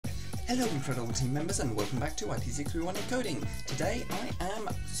Hello Incredible Team members and welcome back to IT631 Encoding. Today I am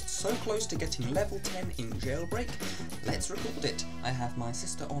so close to getting level 10 in Jailbreak. Let's record it. I have my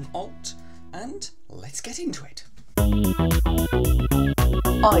sister on Alt and let's get into it.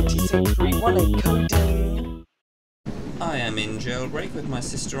 IT631 Encoding. I am in Jailbreak with my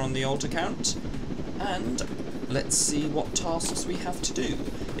sister on the Alt account and let's see what tasks we have to do.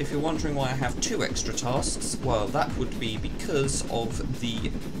 If you're wondering why I have 2 extra tasks, well that would be because of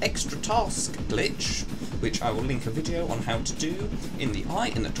the extra task glitch, which I will link a video on how to do in the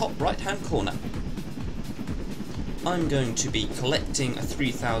eye in the top right hand corner. I'm going to be collecting a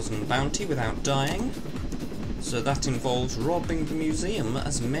 3000 bounty without dying, so that involves robbing the museum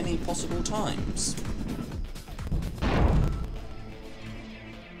as many possible times.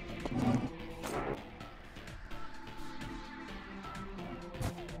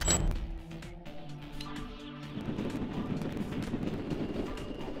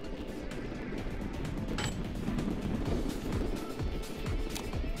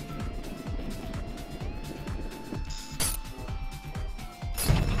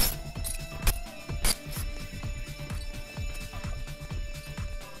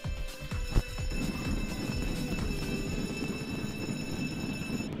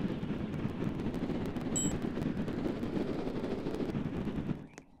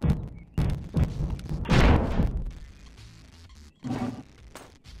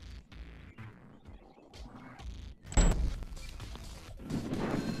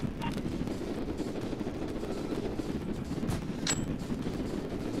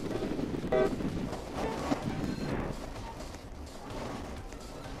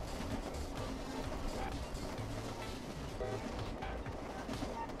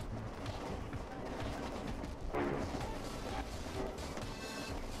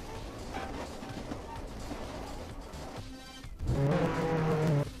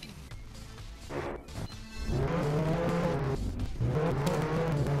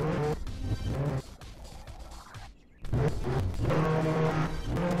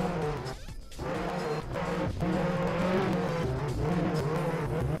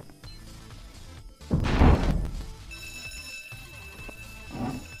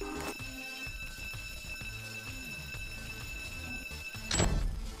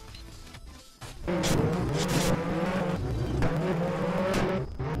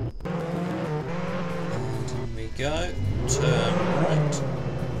 Go, turn right.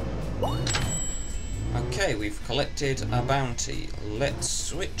 Okay, we've collected a bounty. Let's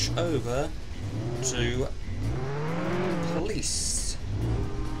switch over to police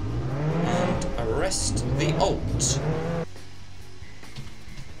and arrest the alt.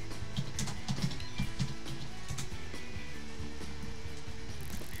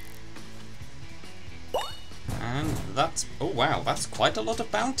 And that's, oh wow, that's quite a lot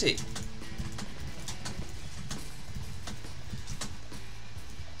of bounty.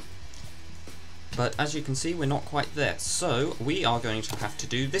 But as you can see, we're not quite there, so we are going to have to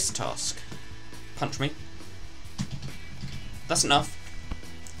do this task. Punch me. That's enough.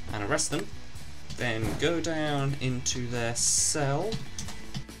 And arrest them. Then go down into their cell.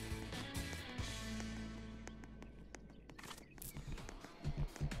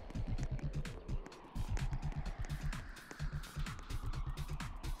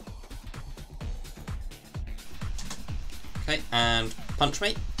 Okay, and punch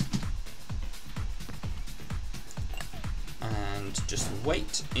me. Just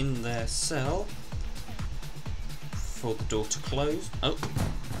wait in their cell for the door to close. Oh,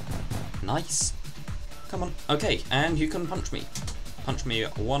 nice. Come on. Okay, and you can punch me. Punch me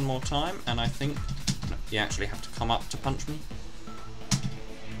one more time, and I think no, you actually have to come up to punch me.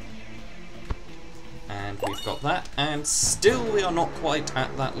 And we've got that, and still we are not quite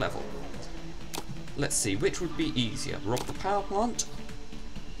at that level. Let's see, which would be easier? Rob the power plant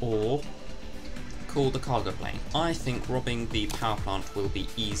or call the cargo plane? I think robbing the power plant will be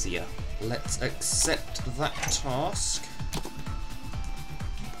easier. Let's accept that task.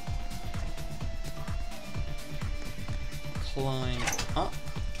 Climb up.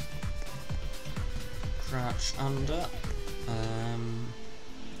 Crouch under.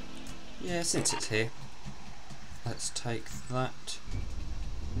 Yeah, since it's here. Let's take that.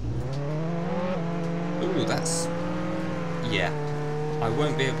 Ooh, that's... yeah. I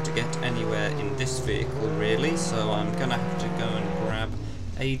won't be able to get anywhere in this vehicle really, so I'm gonna have to go and grab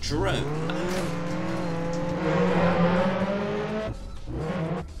a drone.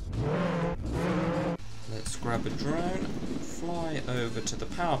 Let's grab a drone, fly over to the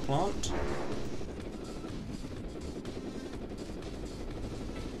power plant.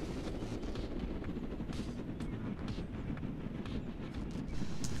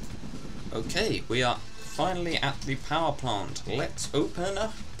 Okay, we are finally at the power plant. Let's open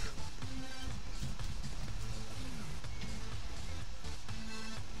up.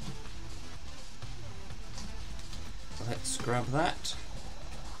 Let's grab that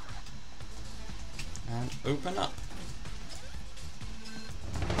and open up.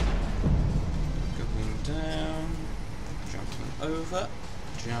 Going down, jumping over,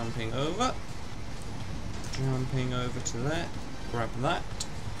 jumping over, jumping over to there, grab that,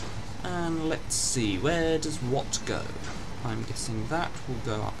 and let's see, where does what go? I'm guessing that will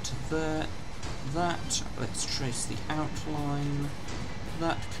go up to there, that, let's trace the outline,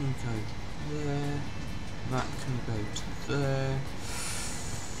 that can go there, that can go to there.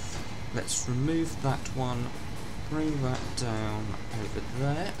 Let's remove that one, bring that down over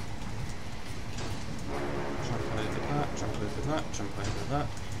there. Jump over that, jump over that, jump over that,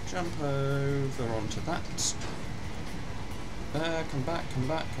 jump over onto that. Come back, come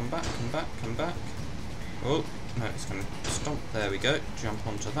back, come back, come back, come back. Oh, no, it's going to stomp. There we go. Jump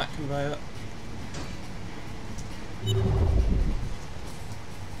onto that conveyor.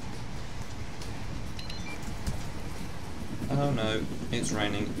 Oh no, it's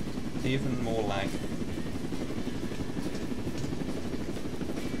raining. Even more lag.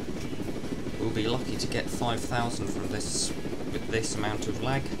 We'll be lucky to get 5,000 from this with this amount of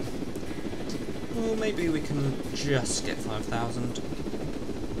lag. Or maybe we can just get 5,000.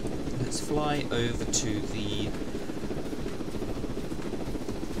 Let's fly over to the...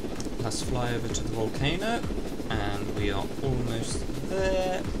 Let's fly over to the volcano. And we are almost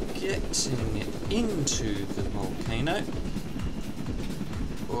there. Getting into the volcano.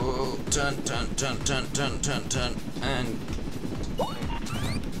 Oh, turn, turn, turn, turn, turn, turn, turn. And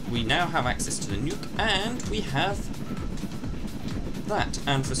we now have access to the nuke. And we have that.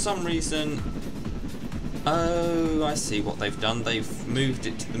 And for some reason... Oh, I see what they've done. They've moved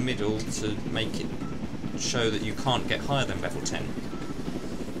it to the middle to make it show that you can't get higher than level 10.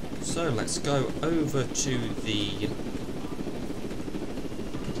 So let's go over to the...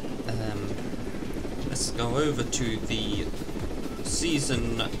 let's go over to the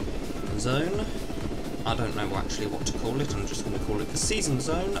season zone. I don't know actually what to call it. I'm just going to call it the season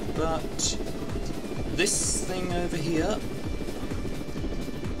zone. But this thing over here...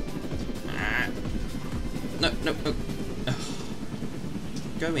 No, no, no. Ugh.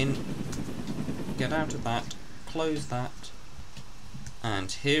 Go in. Get out of that. Close that.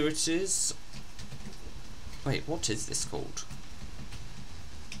 And here it is. Wait, what is this called?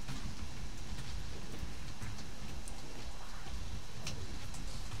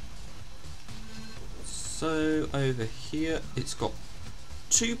 So, over here, it's got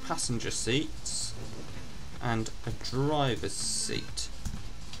 2 passenger seats and a driver's seat.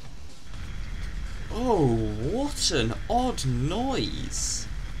 Oh, what an odd noise!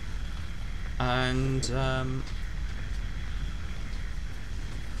 And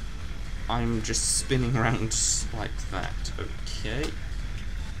I'm just spinning around like that. Okay.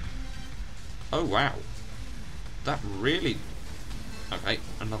 Oh wow, that really... Okay,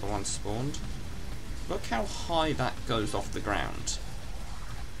 another one spawned. Look how high that goes off the ground.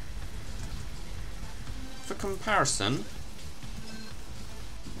 For comparison,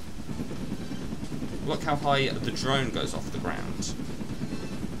 look how high the drone goes off the ground.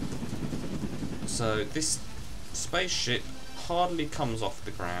 So this spaceship hardly comes off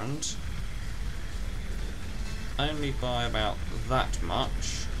the ground. Only by about that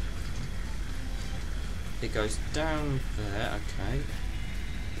much. It goes down there, okay.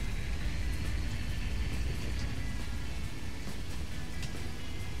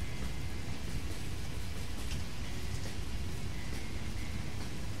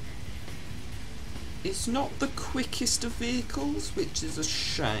 It's not the quickest of vehicles, which is a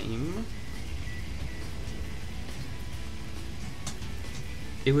shame.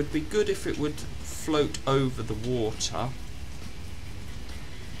 It would be good if it would float over the water.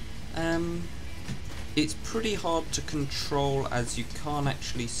 It's pretty hard to control as you can't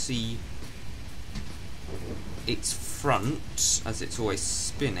actually see its front, as it's always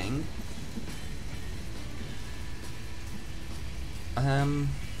spinning.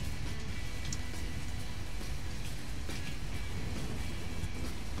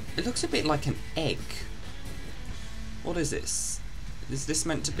 It looks a bit like an egg. What is this? Is this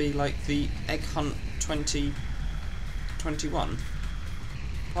meant to be like the Egg Hunt 2021?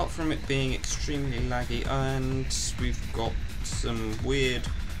 Apart from it being extremely laggy, and we've got some weird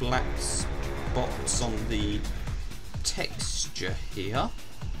black spots on the texture here.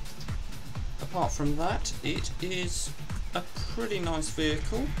 Apart from that, it is a pretty nice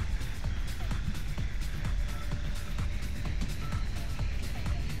vehicle.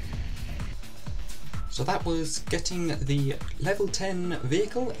 So that was getting the level 10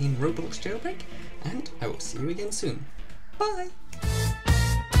 vehicle in Roblox Jailbreak, and I will see you again soon. Bye!